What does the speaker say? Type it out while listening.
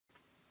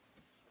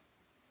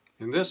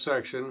In this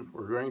section,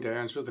 we're going to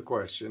answer the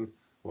question,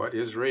 what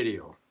is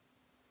radio?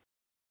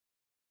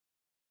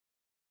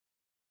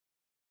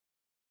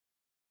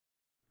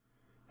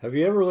 Have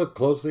you ever looked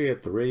closely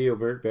at the radio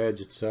merit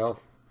badge itself?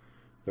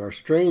 There are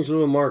strange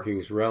little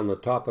markings around the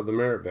top of the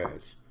merit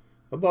badge,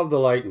 above the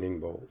lightning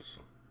bolts.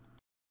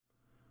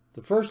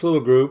 The first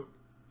little group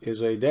is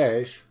a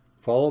dash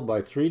followed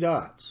by 3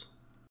 dots.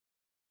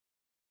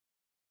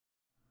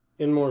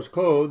 In Morse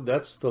code,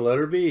 that's the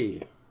letter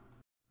B.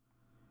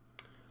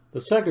 The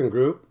second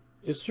group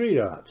is 3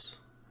 dots.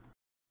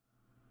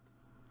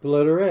 The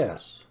letter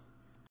S.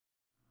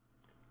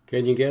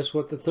 Can you guess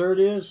what the third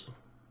is?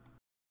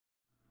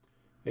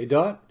 A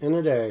dot and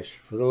a dash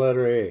for the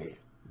letter A.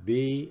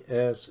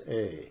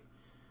 BSA.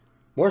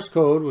 Morse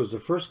code was the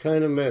first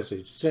kind of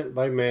message sent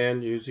by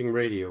man using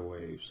radio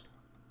waves.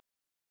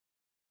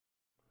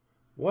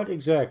 What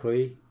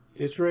exactly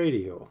is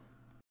radio?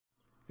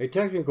 A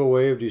technical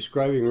way of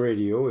describing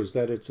radio is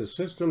that it's a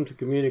system to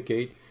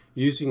communicate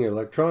using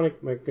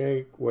electronic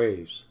magnetic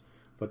waves,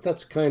 but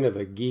that's kind of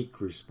a geek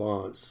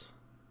response.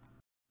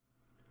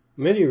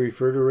 Many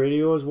refer to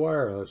radio as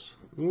wireless,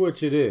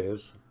 which it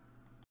is.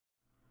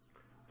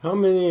 How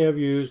many have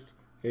used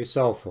a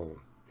cell phone?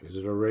 Is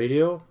it a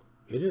radio?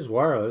 It is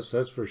wireless,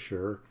 that's for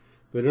sure,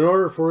 but in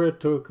order for it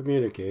to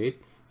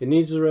communicate, it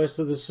needs the rest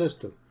of the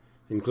system,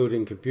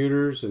 including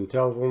computers and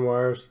telephone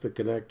wires to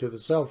connect to the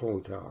cell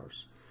phone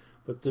towers.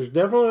 But there's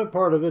definitely a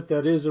part of it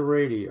that is a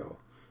radio,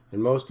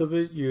 and most of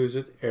it use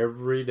it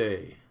every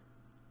day.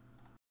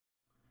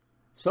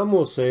 Some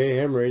will say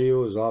ham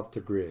radio is off the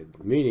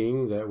grid,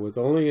 meaning that with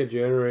only a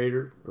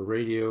generator, a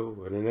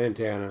radio, and an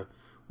antenna,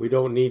 we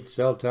don't need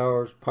cell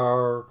towers,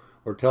 power,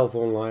 or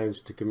telephone lines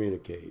to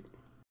communicate.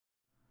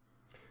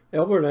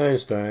 Albert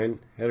Einstein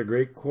had a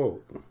great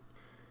quote.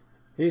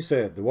 He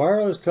said, "The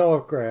wireless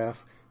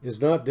telegraph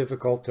is not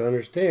difficult to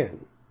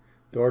understand.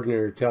 The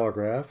ordinary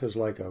telegraph is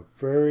like a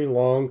very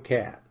long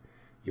cat.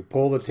 You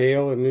pull the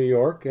tail in New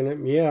York and it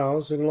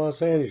meows in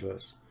Los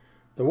Angeles.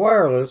 The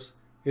wireless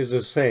is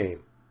the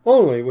same,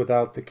 only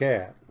without the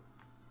cat."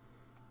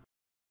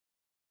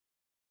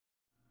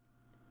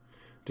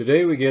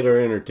 Today we get our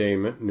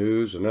entertainment,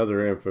 news, and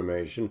other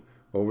information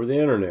over the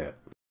internet.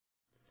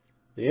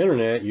 The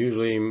internet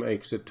usually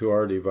makes it to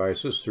our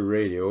devices through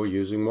radio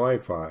using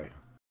Wi-Fi.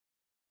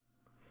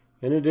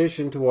 In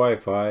addition to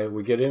Wi-Fi,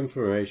 we get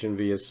information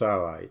via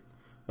satellite,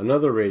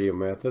 another radio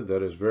method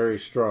that is very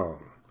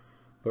strong.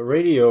 But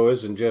radio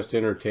isn't just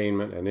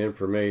entertainment and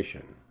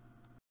information.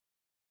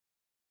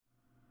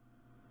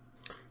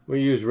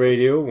 We use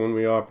radio when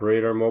we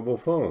operate our mobile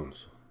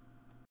phones.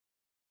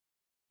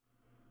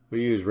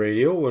 We use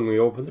radio when we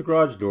open the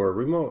garage door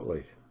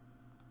remotely.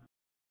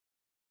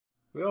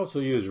 We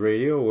also use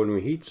radio when we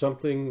heat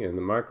something in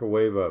the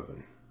microwave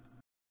oven.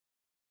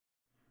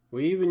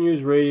 We even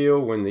use radio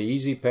when the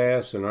Easy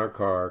Pass in our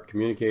car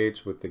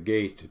communicates with the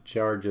gate to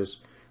charge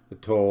us the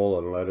toll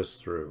and let us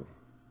through.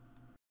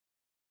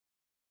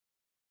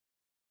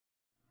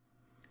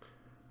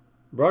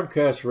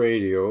 Broadcast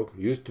radio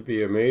used to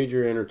be a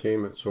major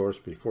entertainment source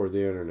before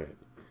the internet.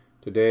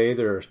 Today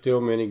there are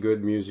still many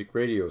good music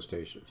radio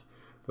stations,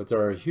 but there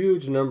are a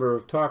huge number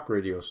of talk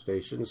radio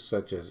stations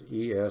such as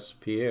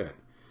ESPN.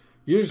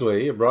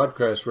 Usually a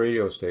broadcast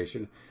radio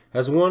station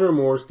has one or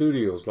more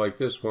studios like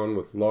this one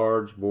with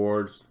large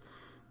boards,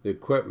 the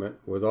equipment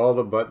with all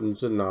the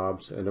buttons and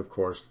knobs, and of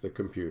course the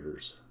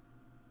computers.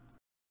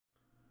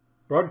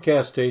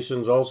 Broadcast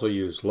stations also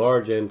use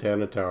large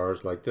antenna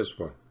towers like this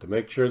one to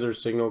make sure their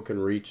signal can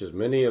reach as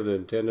many of the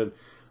intended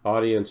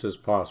audience as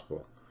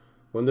possible.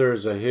 When there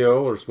is a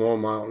hill or small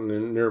mountain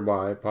in a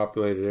nearby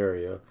populated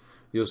area,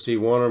 you'll see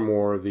one or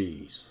more of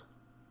these.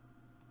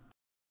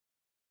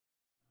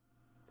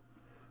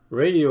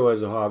 Radio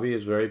as a hobby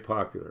is very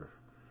popular.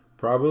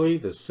 Probably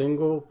the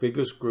single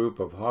biggest group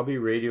of hobby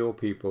radio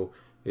people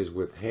is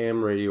with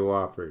ham radio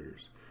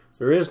operators.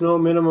 There is no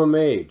minimum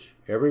age.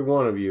 Every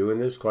one of you in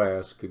this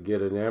class could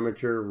get an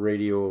amateur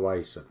radio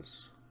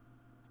license.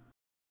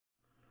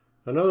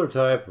 Another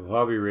type of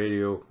hobby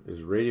radio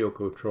is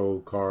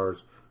radio-controlled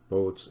cars,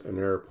 boats, and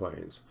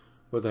airplanes.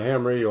 With a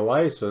ham radio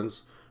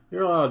license,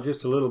 you're allowed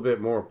just a little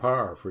bit more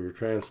power for your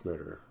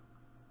transmitter.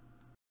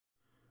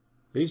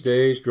 These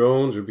days,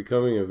 drones are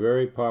becoming a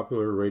very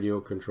popular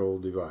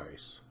radio-controlled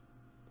device.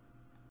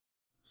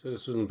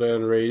 Citizen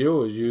band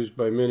radio is used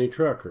by many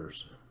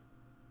truckers.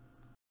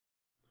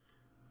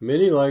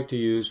 Many like to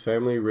use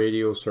Family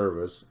Radio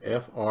Service,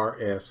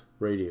 FRS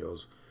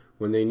radios,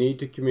 when they need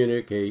to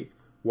communicate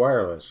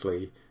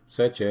wirelessly,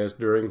 such as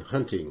during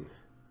hunting.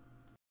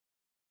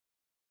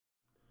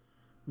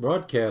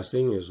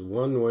 Broadcasting is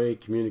one-way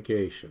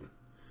communication.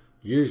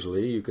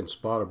 Usually you can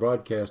spot a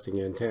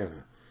broadcasting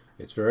antenna.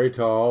 It's very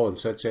tall, and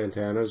such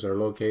antennas are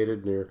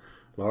located near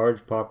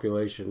large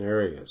population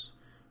areas.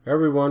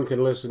 Everyone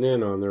can listen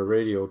in on their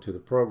radio to the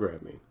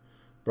programming.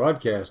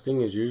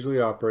 Broadcasting is usually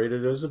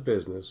operated as a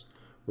business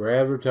where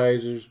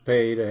advertisers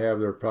pay to have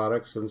their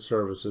products and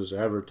services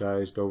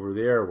advertised over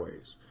the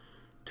airwaves.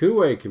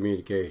 Two-way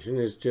communication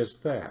is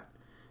just that.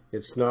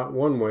 It's not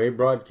one-way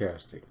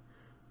broadcasting.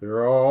 There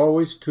are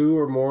always two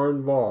or more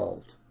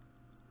involved.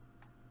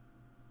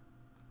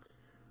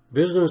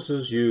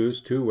 Businesses use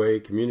two-way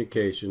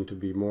communication to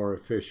be more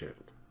efficient.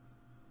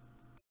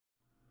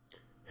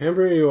 Ham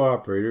radio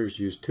operators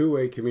use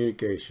two-way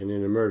communication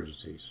in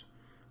emergencies,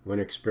 when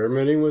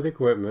experimenting with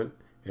equipment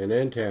and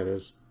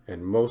antennas,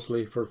 and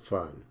mostly for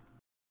fun.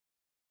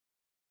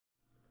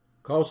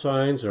 Call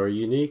signs are a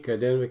unique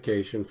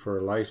identification for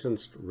a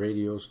licensed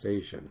radio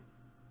station.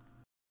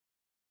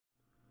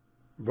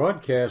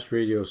 Broadcast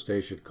radio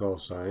station call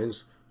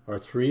signs are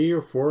 3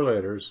 or 4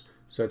 letters,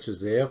 such as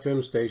the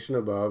FM station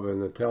above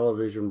and the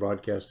television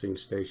broadcasting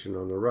station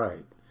on the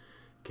right.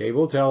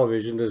 Cable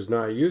television does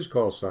not use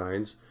call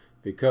signs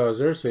because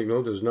their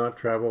signal does not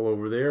travel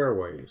over the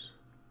airways.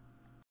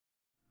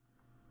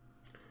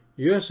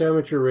 U.S.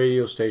 amateur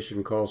radio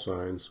station call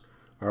signs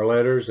are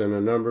letters and a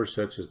number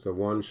such as the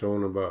one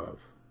shown above.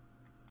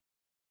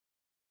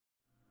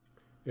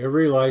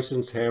 Every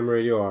licensed ham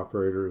radio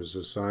operator is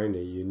assigned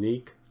a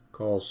unique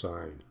call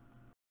sign.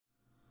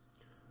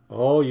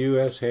 All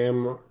U.S.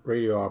 ham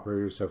radio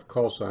operators have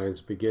call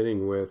signs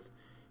beginning with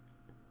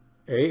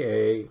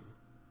AA,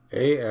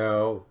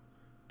 AL,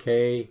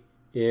 K,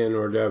 N,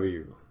 or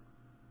W.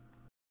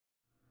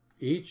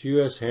 Each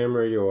U.S. ham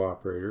radio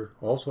operator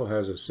also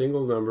has a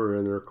single number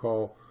in their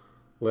call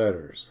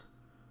letters.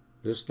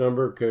 This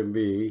number can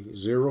be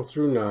 0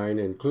 through 9,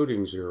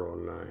 including 0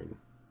 and 9.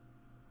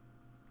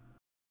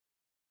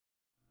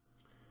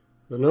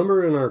 The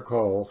number in our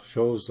call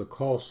shows the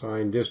call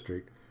sign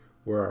district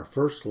where our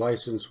first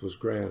license was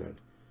granted.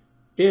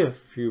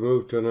 If you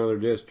move to another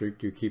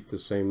district, you keep the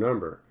same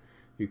number.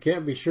 You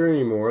can't be sure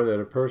anymore that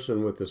a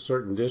person with a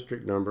certain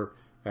district number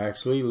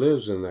actually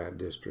lives in that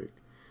district.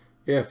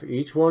 If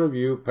each one of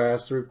you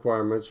passed the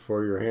requirements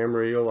for your ham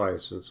radio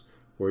license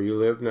where you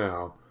live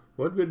now,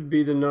 what would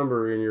be the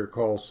number in your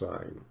call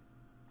sign?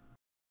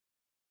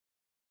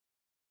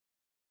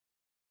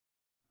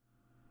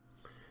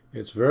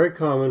 It's very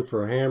common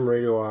for ham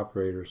radio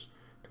operators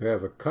to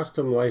have a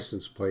custom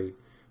license plate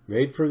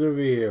made for their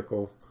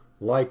vehicle,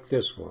 like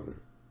this one.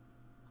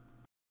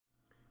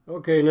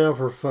 Okay, now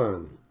for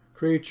fun.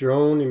 Create your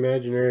own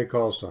imaginary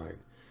call sign.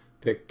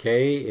 Pick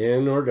K,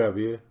 N, or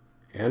W,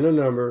 and a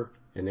number,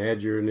 and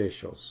add your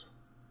initials.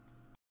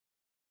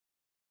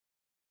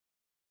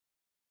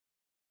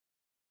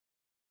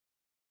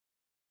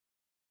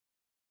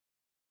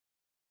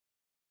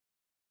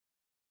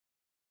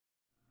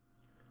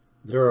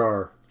 There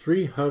are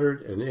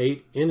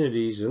 308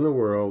 entities in the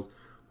world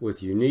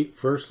with unique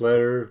first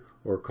letter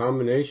or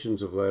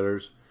combinations of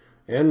letters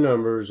and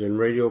numbers in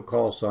radio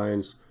call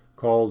signs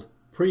called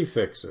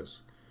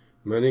prefixes.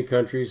 Many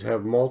countries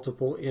have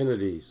multiple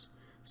entities,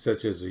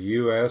 such as the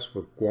U.S.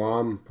 with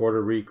Guam,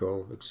 Puerto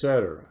Rico,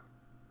 etc.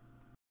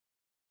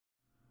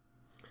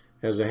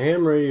 As a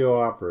ham radio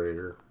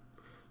operator,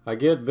 I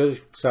get a bit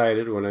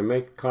excited when I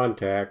make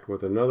contact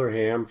with another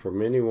ham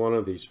from any one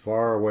of these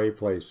faraway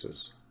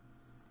places.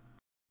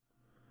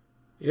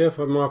 If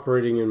I'm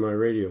operating in my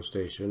radio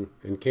station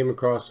and came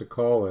across the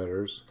call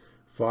letters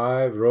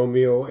 5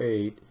 Romeo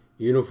 8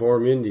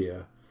 Uniform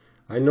India,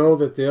 I know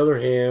that the other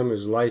ham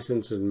is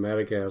licensed in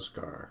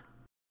Madagascar.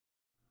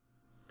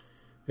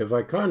 If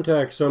I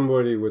contact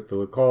somebody with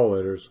the call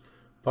letters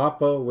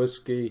Papa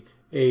Whiskey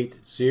 8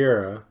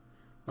 Sierra,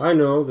 I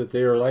know that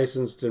they are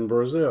licensed in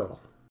Brazil.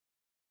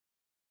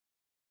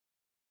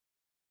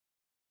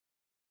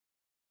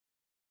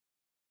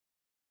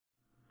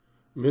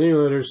 Many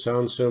letters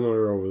sound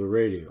similar over the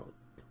radio.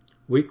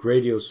 Weak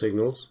radio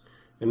signals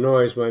and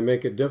noise might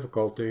make it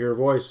difficult to hear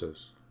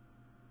voices.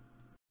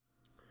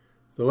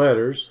 The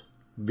letters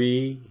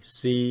B,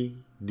 C,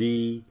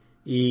 D,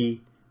 E,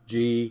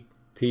 G,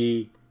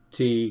 P,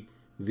 T,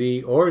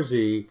 V, or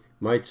Z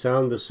might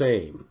sound the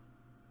same.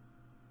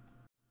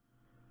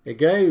 A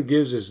guy who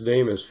gives his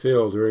name as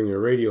Phil during a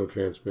radio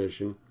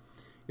transmission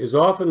is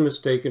often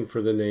mistaken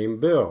for the name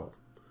Bill.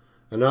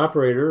 An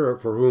operator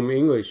for whom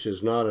English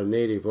is not a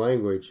native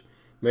language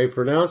may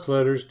pronounce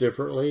letters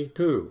differently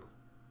too.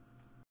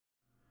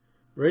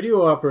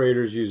 Radio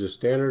operators use a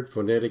standard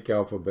phonetic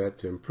alphabet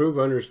to improve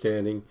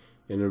understanding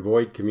and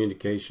avoid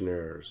communication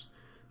errors.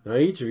 Now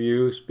each of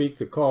you speak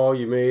the call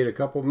you made a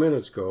couple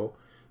minutes ago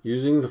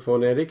using the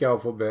phonetic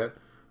alphabet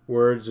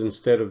words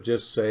instead of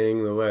just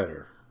saying the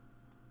letter.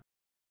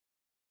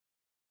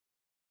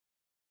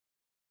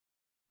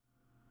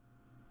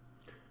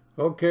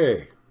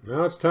 Okay,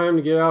 now it's time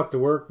to get out the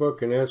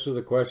workbook and answer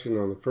the question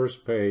on the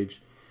first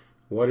page,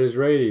 what is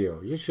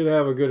radio? You should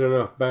have a good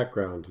enough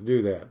background to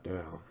do that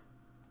now.